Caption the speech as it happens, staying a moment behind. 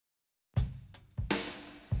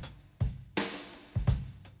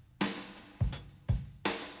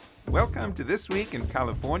Welcome to This Week in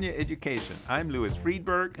California Education. I'm Louis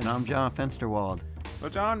Friedberg. And I'm John Fensterwald. Well,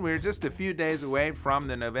 John, we're just a few days away from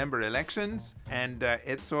the November elections, and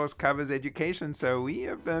EdSource covers education, so we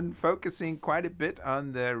have been focusing quite a bit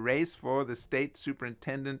on the race for the State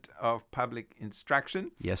Superintendent of Public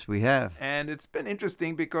Instruction. Yes, we have. And it's been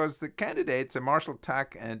interesting because the candidates, Marshall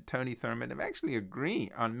Tuck and Tony Thurmond, have actually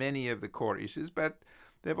agreed on many of the core issues, but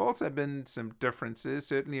there have also been some differences,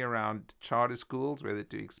 certainly around charter schools, whether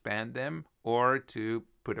to expand them or to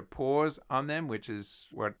put a pause on them, which is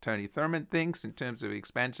what Tony Thurmond thinks in terms of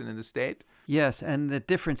expansion in the state. Yes, and the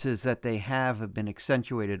differences that they have been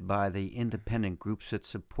accentuated by the independent groups that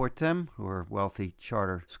support them, who are wealthy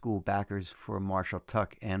charter school backers for Marshall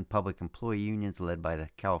Tuck and public employee unions led by the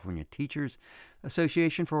California Teachers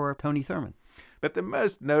Association for Tony Thurmond. But the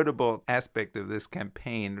most notable aspect of this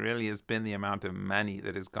campaign really has been the amount of money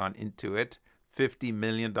that has gone into it. $50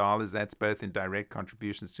 million, that's both in direct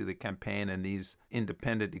contributions to the campaign and these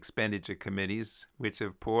independent expenditure committees, which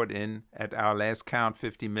have poured in, at our last count,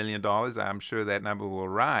 $50 million. I'm sure that number will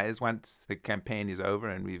rise once the campaign is over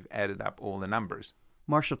and we've added up all the numbers.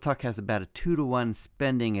 Marshall Tuck has about a 2-to-1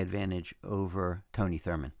 spending advantage over Tony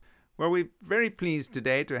Thurmond. Well, we're very pleased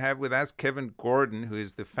today to have with us Kevin Gordon, who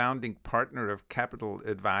is the founding partner of Capital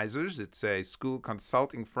Advisors. It's a school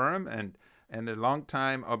consulting firm and a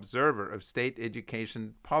longtime observer of state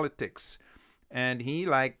education politics. And he,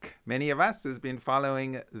 like many of us, has been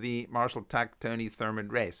following the Marshall Tuck-Tony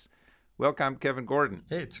Thurmond race. Welcome, Kevin Gordon.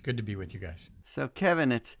 Hey, it's good to be with you guys. So,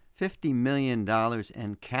 Kevin, it's $50 million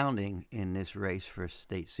and counting in this race for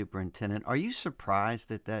state superintendent. Are you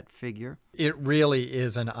surprised at that figure? It really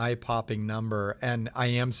is an eye-popping number, and I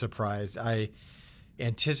am surprised. I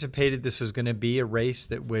anticipated this was going to be a race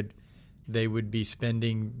that they would be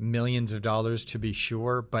spending millions of dollars to be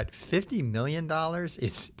sure, but $50 million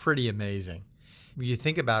is pretty amazing. When you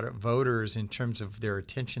think about it, voters, in terms of their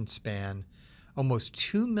attention span, almost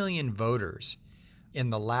 2 million voters in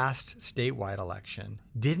the last statewide election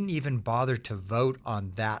didn't even bother to vote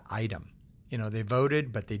on that item. You know, they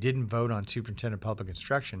voted, but they didn't vote on Superintendent of Public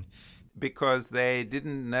Instruction. Because they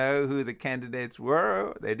didn't know who the candidates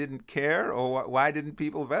were, they didn't care, or why didn't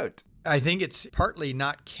people vote? I think it's partly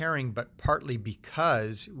not caring, but partly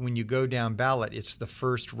because when you go down ballot, it's the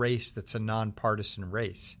first race that's a nonpartisan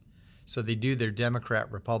race. So they do their Democrat,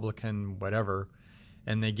 Republican, whatever,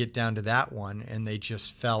 and they get down to that one, and they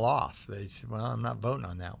just fell off. They said, well, I'm not voting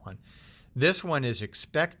on that one. This one is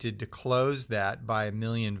expected to close that by 1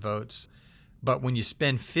 million votes. But when you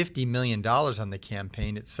spend $50 million on the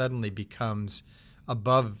campaign, it suddenly becomes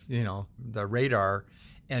above, the radar,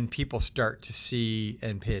 and people start to see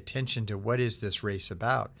and pay attention to what is this race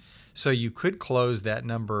about. So you could close that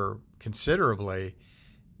number considerably,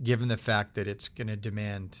 given the fact that it's going to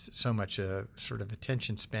demand so much a sort of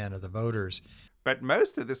attention span of the voters. But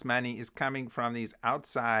most of this money is coming from these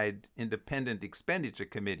outside independent expenditure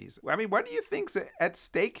committees. I mean, what do you think's at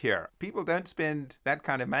stake here? People don't spend that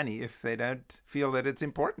kind of money if they don't feel that it's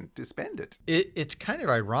important to spend it. It's kind of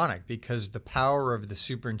ironic because the power of the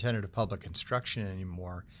Superintendent of Public Instruction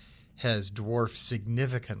anymore has dwarfed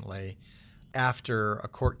significantly after a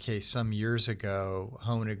court case some years ago,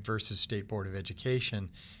 Honig versus State Board of Education,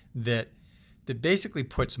 that basically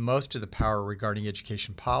puts most of the power regarding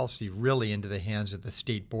education policy really into the hands of the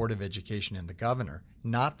State Board of Education and the governor,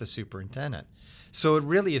 not the superintendent. So it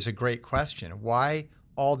really is a great question. Why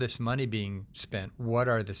all this money being spent? What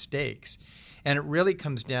are the stakes? And it really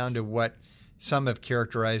comes down to what some have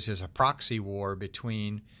characterized as a proxy war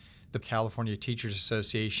between the California Teachers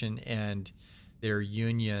Association and their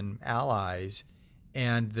union allies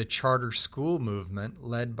and the charter school movement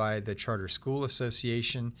led by the Charter School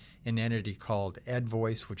Association, an entity called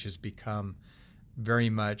EdVoice, which has become very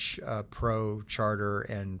much pro-charter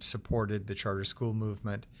and supported the charter school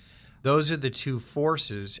movement. Those are the two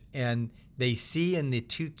forces, and they see in the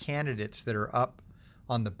two candidates that are up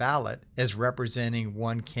on the ballot as representing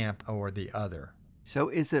one camp or the other. So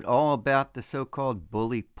is it all about the so-called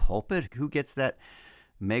bully pulpit? Who gets that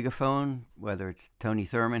megaphone, whether it's Tony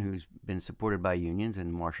Thurmond, who's been supported by unions,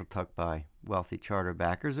 and Marshall Tuck by wealthy charter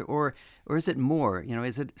backers, or is it more?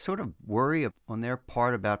 Is it sort of worry on their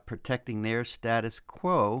part about protecting their status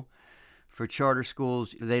quo for charter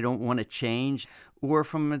schools they don't want to change, or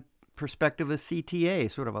from a perspective of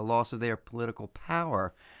CTA, sort of a loss of their political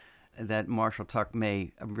power, that Marshall Tuck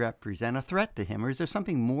may represent a threat to him? Or is there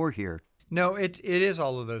something more here? No, it is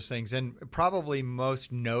all of those things. And probably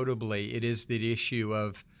most notably, it is the issue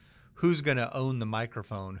of who's going to own the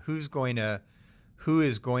microphone, who is going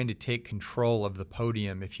to take control of the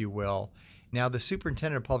podium, if you will. Now, the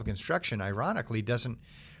superintendent of public instruction, ironically, doesn't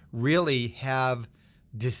really have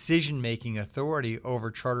decision-making authority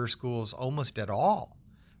over charter schools almost at all.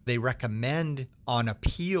 They recommend on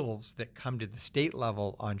appeals that come to the state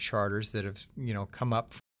level on charters that have, come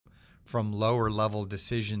up from lower level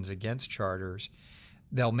decisions against charters.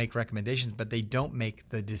 They'll make recommendations, but they don't make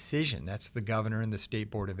the decision. That's the governor and the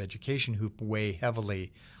State Board of Education who weigh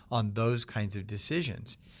heavily on those kinds of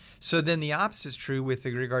decisions. So then the opposite is true with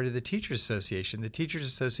regard to the Teachers Association. The Teachers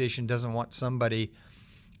Association doesn't want somebody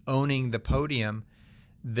owning the podium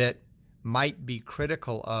that might be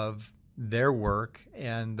critical of their work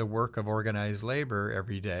and the work of organized labor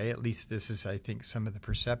every day. At least this is, I think, some of the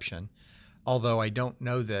perception. Although I don't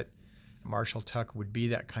know that Marshall Tuck would be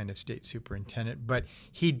that kind of state superintendent. But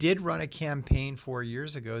he did run a campaign 4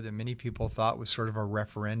 years ago that many people thought was sort of a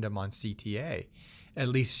referendum on CTA. At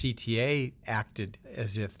least CTA acted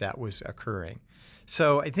as if that was occurring.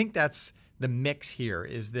 So I think that's the mix here,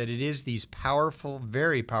 is that it is these powerful,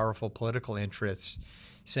 very powerful political interests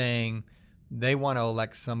saying they want to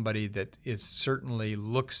elect somebody that is certainly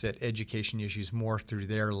looks at education issues more through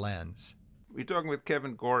their lens. We're talking with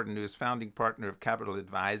Kevin Gordon, who is founding partner of Capital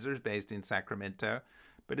Advisors based in Sacramento.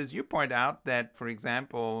 But as you point out that, for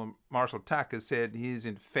example, Marshall Tuck has said he's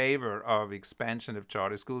in favor of expansion of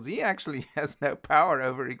charter schools. He actually has no power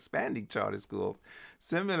over expanding charter schools.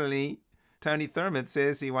 Similarly, Tony Thurmond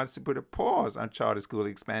says he wants to put a pause on charter school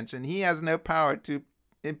expansion. He has no power to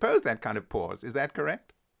impose that kind of pause. Is that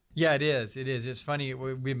correct? Yeah, it is. It is. It's funny.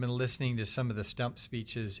 We've been listening to some of the stump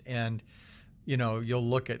speeches, and you'll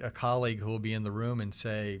look at a colleague who will be in the room and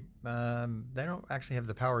say, they don't actually have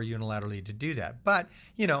the power unilaterally to do that. But,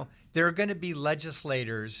 there are going to be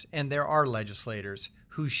legislators, and there are legislators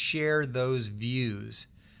who share those views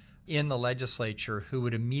in the legislature who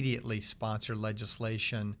would immediately sponsor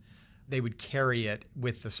legislation. They would carry it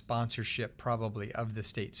with the sponsorship probably of the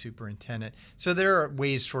state superintendent. So there are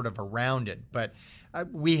ways sort of around it. But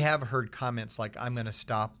we have heard comments like, I'm going to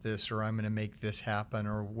stop this, or I'm going to make this happen,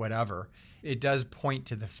 or whatever. It does point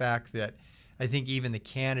to the fact that I think even the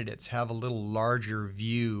candidates have a little larger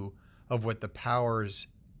view of what the powers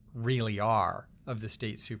really are of the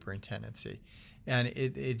state superintendency. And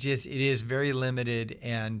it is very limited.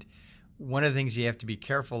 And one of the things you have to be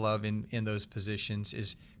careful of in those positions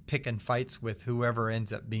is picking fights with whoever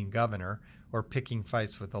ends up being governor, or picking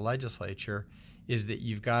fights with the legislature, is that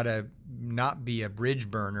you've got to not be a bridge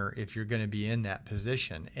burner if you're going to be in that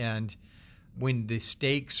position. And when the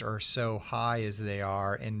stakes are so high as they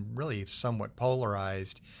are, and really somewhat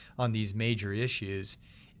polarized on these major issues,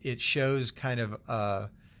 it shows kind of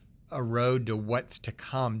a road to what's to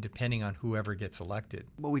come depending on whoever gets elected.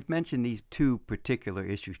 Well, we've mentioned these two particular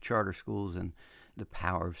issues, charter schools and the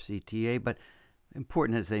power of CTA, but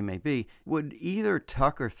important as they may be, would either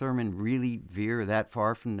Tuck or Thurmond really veer that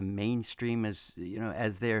far from the mainstream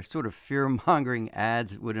as their sort of fear-mongering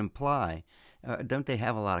ads would imply? Don't they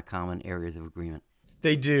have a lot of common areas of agreement?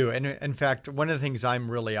 They do. And in fact, one of the things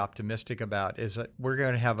I'm really optimistic about is that we're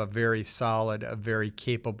going to have a very solid, a very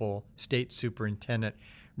capable state superintendent,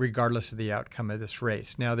 regardless of the outcome of this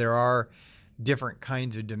race. Now, there are different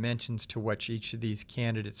kinds of dimensions to what each of these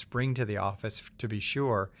candidates bring to the office, to be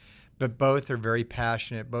sure. But both are very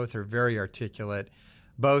passionate, both are very articulate,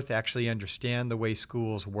 both actually understand the way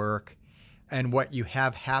schools work. And what you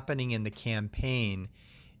have happening in the campaign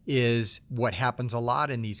is what happens a lot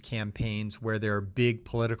in these campaigns where there are big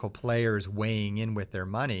political players weighing in with their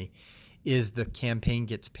money, is the campaign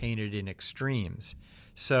gets painted in extremes.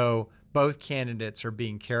 So both candidates are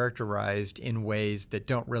being characterized in ways that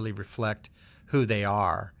don't really reflect who they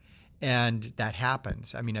are. And that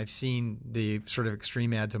happens. I mean, I've seen the sort of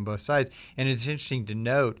extreme ads on both sides. And it's interesting to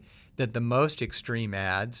note that the most extreme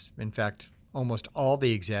ads, in fact, almost all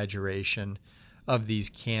the exaggeration of these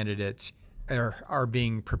candidates are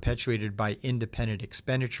being perpetuated by independent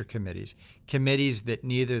expenditure committees that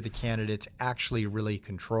neither the candidates actually really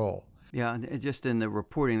control. Yeah, and just in the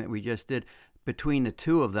reporting that we just did, between the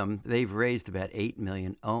two of them, they've raised about $8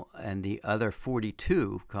 million, and the other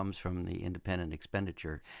 42 comes from the independent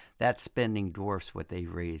expenditure. That spending dwarfs what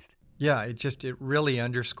they've raised. Yeah, it really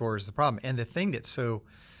underscores the problem. And the thing that's so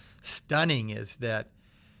stunning is that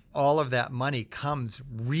all of that money comes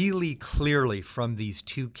really clearly from these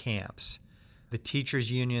two camps, the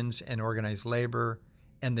teachers' unions and organized labor,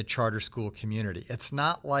 and the charter school community. It's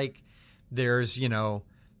not like there's,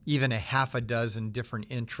 even a half a dozen different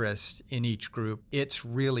interests in each group. It's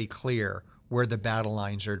really clear where the battle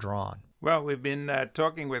lines are drawn. Well, we've been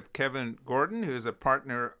talking with Kevin Gordon, who is a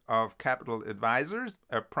partner of Capital Advisors,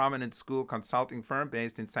 a prominent school consulting firm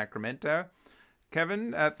based in Sacramento.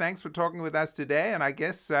 Kevin, thanks for talking with us today. And I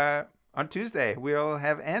guess on Tuesday, we'll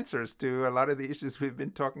have answers to a lot of the issues we've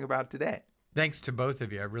been talking about today. Thanks to both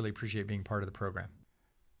of you. I really appreciate being part of the program.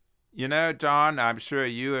 You know, John, I'm sure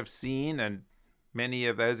you have seen, and many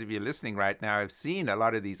of those of you listening right now have seen a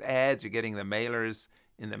lot of these ads. You're getting the mailers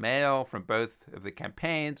in the mail from both of the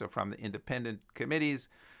campaigns or from the independent committees.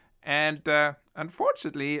 And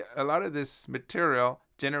unfortunately, a lot of this material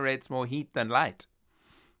generates more heat than light.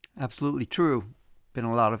 Absolutely true. Been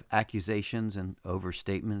a lot of accusations and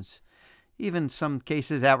overstatements, even some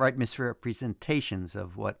cases outright misrepresentations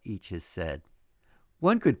of what each has said.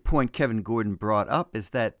 One good point Kevin Gordon brought up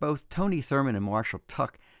is that both Tony Thurmond and Marshall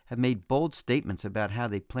Tuck have made bold statements about how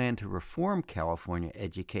they plan to reform California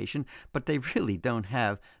education, but they really don't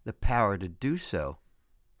have the power to do so.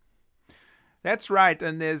 That's right,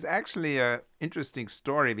 and there's actually an interesting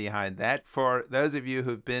story behind that. For those of you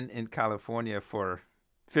who've been in California for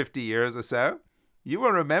 50 years or so, you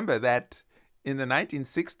will remember that in the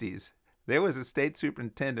 1960s, there was a state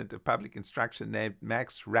superintendent of public instruction named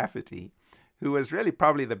Max Rafferty, who was really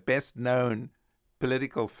probably the best known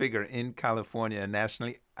political figure in California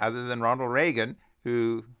nationally, other than Ronald Reagan,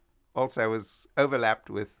 who also was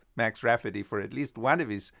overlapped with Max Rafferty for at least one of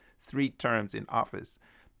his 3 terms in office.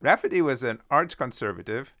 Rafferty was an arch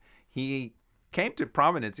conservative. He came to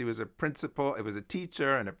prominence. He was a principal, it was a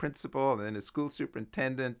teacher and a principal, and then a school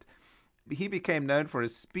superintendent. He became known for a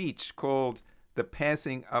speech called The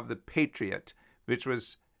Passing of the Patriot, which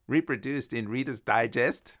was reproduced in Reader's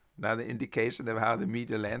Digest, another indication of how the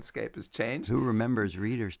media landscape has changed. Who remembers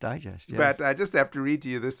Reader's Digest? Yes. But I just have to read to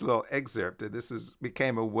you this little excerpt. This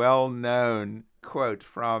became a well-known quote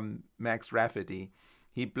from Max Rafferty.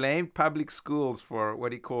 He blamed public schools for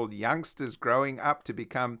what he called youngsters growing up to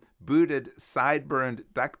become booted, sideburns,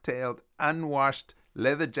 duck-tailed, unwashed,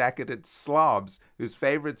 leather-jacketed slobs whose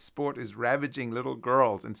favorite sport is ravaging little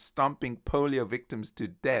girls and stomping polio victims to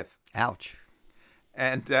death. Ouch.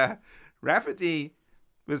 And Rafferty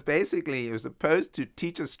was opposed to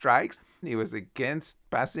teacher strikes. He was against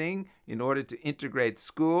busing in order to integrate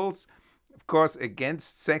schools. Of course,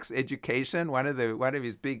 against sex education. One of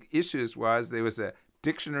his big issues was there was a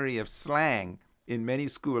dictionary of slang in many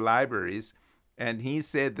school libraries, and he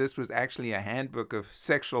said this was actually a handbook of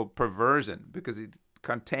sexual perversion because it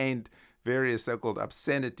contained various so-called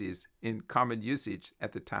obscenities in common usage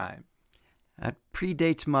at the time. That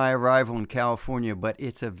predates my arrival in California, but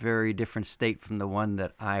it's a very different state from the one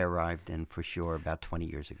that I arrived in for sure about 20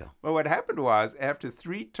 years ago. Well, what happened was, after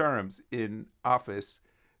 3 terms in office,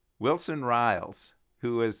 Wilson Riles,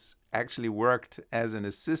 who was actually worked as an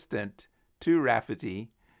assistant to Rafferty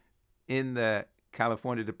in the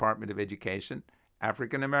California Department of Education,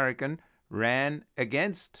 African-American, ran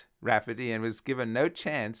against Rafferty and was given no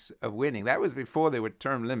chance of winning. That was before there were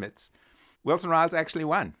term limits. Wilson Riles actually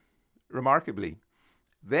won, remarkably.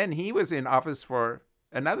 Then he was in office for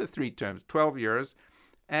another 3 terms, 12 years,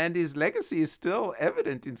 and his legacy is still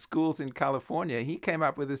evident in schools in California. He came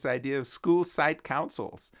up with this idea of school site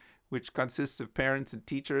councils, which consists of parents and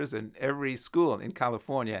teachers, and every school in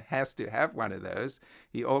California has to have one of those.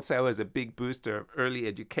 He also was a big booster of early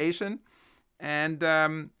education and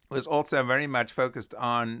was also very much focused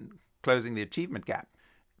on closing the achievement gap.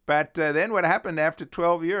 But then what happened after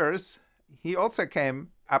 12 years, he also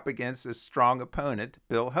came up against a strong opponent,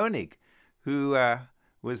 Bill Honig, who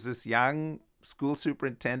was this young school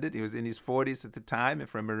superintendent. He was in his 40s at the time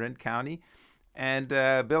from Marin County. And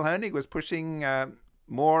Bill Honig was pushing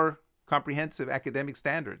more comprehensive academic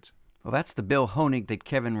standards. Well, that's the Bill Honig that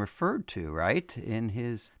Kevin referred to, right, in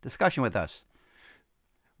his discussion with us.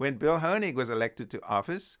 When Bill Honig was elected to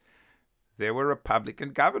office, there were Republican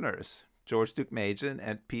governors, George Deukmejian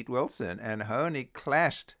and Pete Wilson, and Honig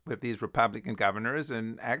clashed with these Republican governors,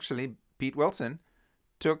 and actually Pete Wilson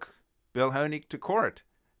took Bill Honig to court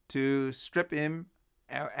to strip him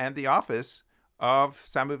and the office of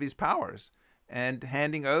some of his powers, and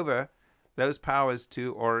handing over those powers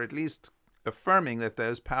to, or at least affirming that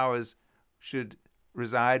those powers should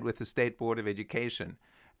reside with the State Board of Education.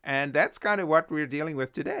 And that's kind of what we're dealing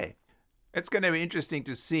with today. It's going to be interesting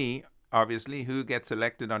to see, obviously, who gets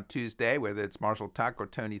elected on Tuesday, whether it's Marshall Tuck or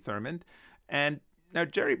Tony Thurmond. And now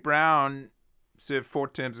Jerry Brown served 4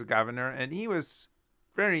 terms as governor, and he was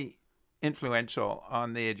very influential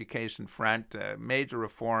on the education front, major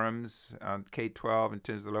reforms on K-12 in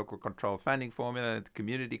terms of the local control funding formula, the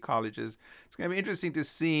community colleges. It's going to be interesting to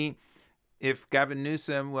see if Gavin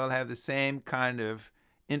Newsom will have the same kind of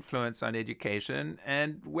influence on education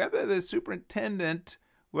and whether the superintendent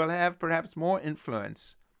will have perhaps more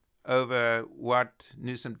influence over what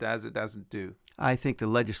Newsom does or doesn't do. I think the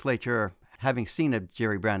legislature having seen that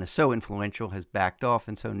Jerry Brown is so influential, has backed off,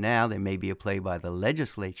 and so now there may be a play by the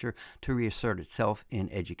legislature to reassert itself in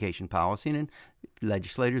education policy, and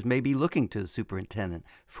legislators may be looking to the superintendent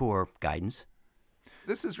for guidance.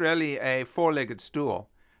 This is really a four-legged stool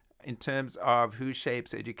in terms of who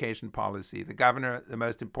shapes education policy. The governor, the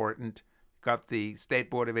most important. You've got the State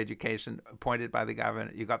Board of Education appointed by the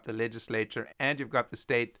governor. You've got the legislature, and you've got the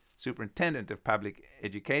state superintendent of public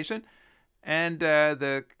education, and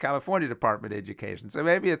the California Department of Education. So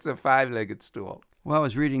maybe it's a five-legged stool. Well, I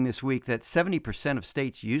was reading this week that 70% of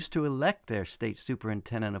states used to elect their state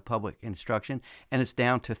superintendent of public instruction, and it's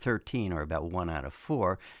down to 13, or about 1 out of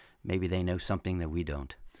 4. Maybe they know something that we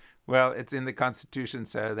don't. Well, it's in the Constitution,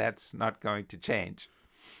 so that's not going to change.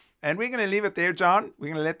 And we're going to leave it there, John.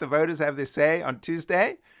 We're going to let the voters have their say on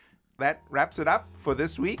Tuesday. That wraps it up for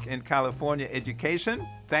this week in California education.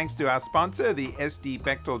 Thanks to our sponsor, the S.D.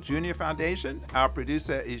 Bechtel Jr. Foundation. Our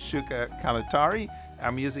producer is Shuka Kalatari.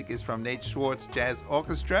 Our music is from Nate Schwartz Jazz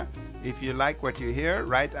Orchestra. If you like what you hear,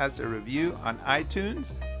 write us a review on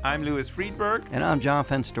iTunes. I'm Louis Friedberg. And I'm John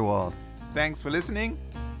Fensterwald. Thanks for listening.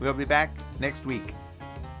 We'll be back next week.